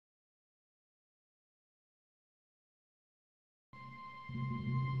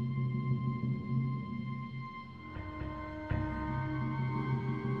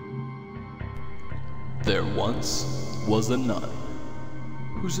There once was a nun,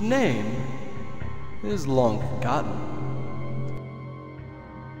 whose name is long forgotten.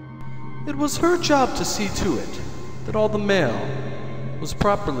 It was her job to see to it that all the mail was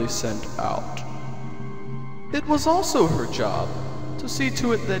properly sent out. It was also her job to see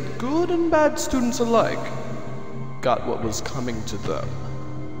to it that good and bad students alike got what was coming to them.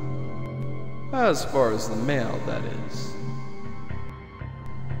 As far as the mail, that is.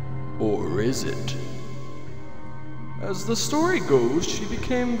 Or is it? As the story goes, she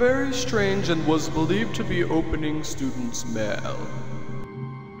became very strange and was believed to be opening students' mail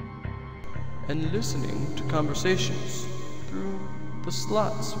and listening to conversations through the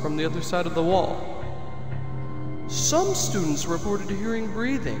slots from the other side of the wall. Some students reported hearing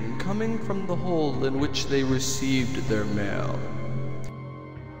breathing coming from the hole in which they received their mail.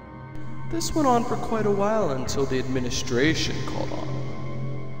 This went on for quite a while until the administration called on.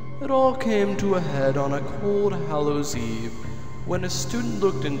 It all came to a head on a cold Hallows Eve when a student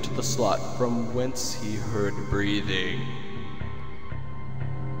looked into the slot from whence he heard breathing.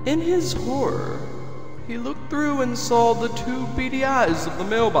 In his horror, he looked through and saw the two beady eyes of the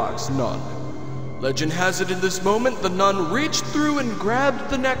Mailbox Nun. Legend has it in this moment, the nun reached through and grabbed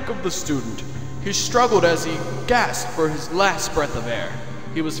the neck of the student. He struggled as he gasped for his last breath of air.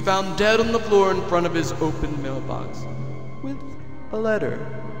 He was found dead on the floor in front of his open mailbox, with a letter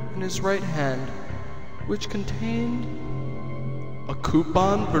in his right hand, which contained a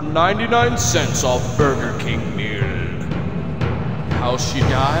coupon for 99 cents off Burger King meal. How she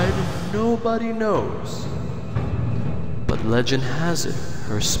died, nobody knows. But legend has it,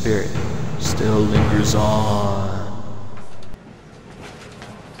 her spirit still lingers on.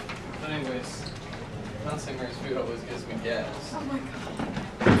 But anyways, Mountain Mary's food always gives me gas. Oh my god.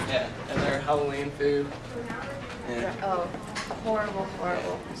 Yeah, and their Halloween food. Yeah. Oh, horrible,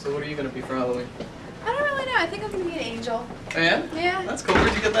 horrible. So what are you gonna be for Halloween? I don't really know. I think I'm gonna be an angel. Oh yeah? Yeah. That's cool.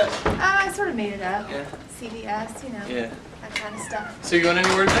 Where'd you get that? I sort of made it up. Yeah. CVS, you know. Yeah. That kind of stuff. So you going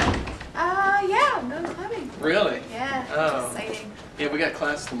anywhere today? Yeah, I'm going clubbing. Really? Yeah. Oh. Exciting. Yeah, we got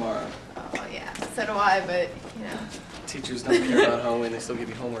class tomorrow. Oh yeah. So do I, but you know. Teachers don't care about Halloween, they still give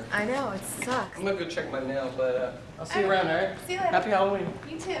you homework. I know, it sucks. I'm gonna go check my nails, but I'll see you around, alright? See you later. Happy Halloween.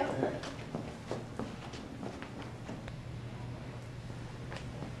 You too.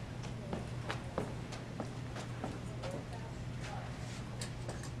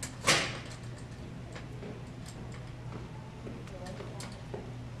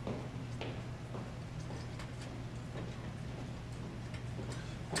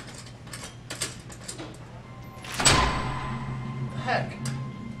 Heck. Can't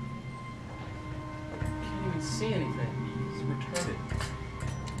even see anything. It's retarded.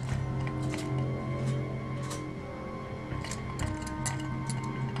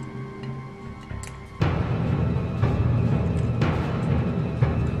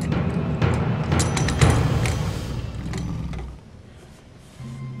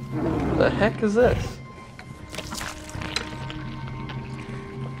 What the heck is this?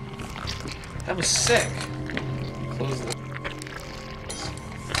 That was sick. Close the...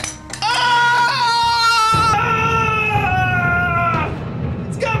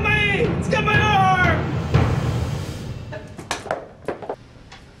 It's got my arm!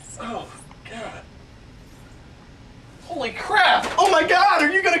 Oh, God. Holy crap! Oh my God,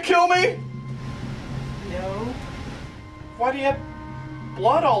 are you gonna kill me? No. Why do you have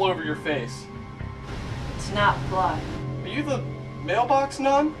blood all over your face? It's not blood. Are you the Mailbox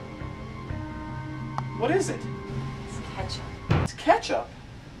Nun? What is it? It's ketchup. It's ketchup.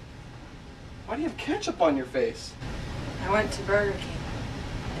 Why do you have ketchup on your face? I went to Burger King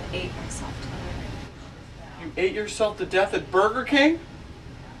and ate myself to death. You ate yourself to death at Burger King?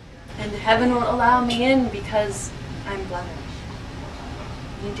 And heaven won't allow me in because I'm blemished.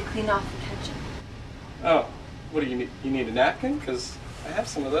 You need to clean off the ketchup. Oh, what do you need? You need a napkin? Because I have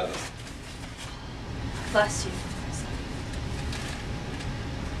some of those. Bless you.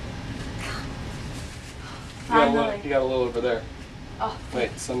 Finally. You got a little over there. Oh,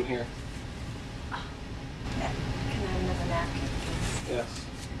 Wait, some here. yeah. Can I have another napkin, please? Yes.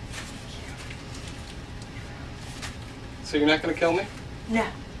 So you're not going to kill me? No.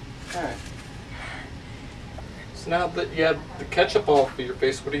 Alright. So now that you have the ketchup all over your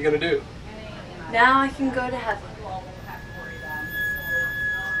face, what are you going to do? Now I can go to heaven.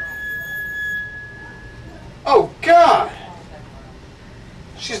 Oh, God!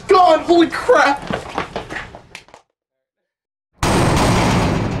 She's gone! Holy crap!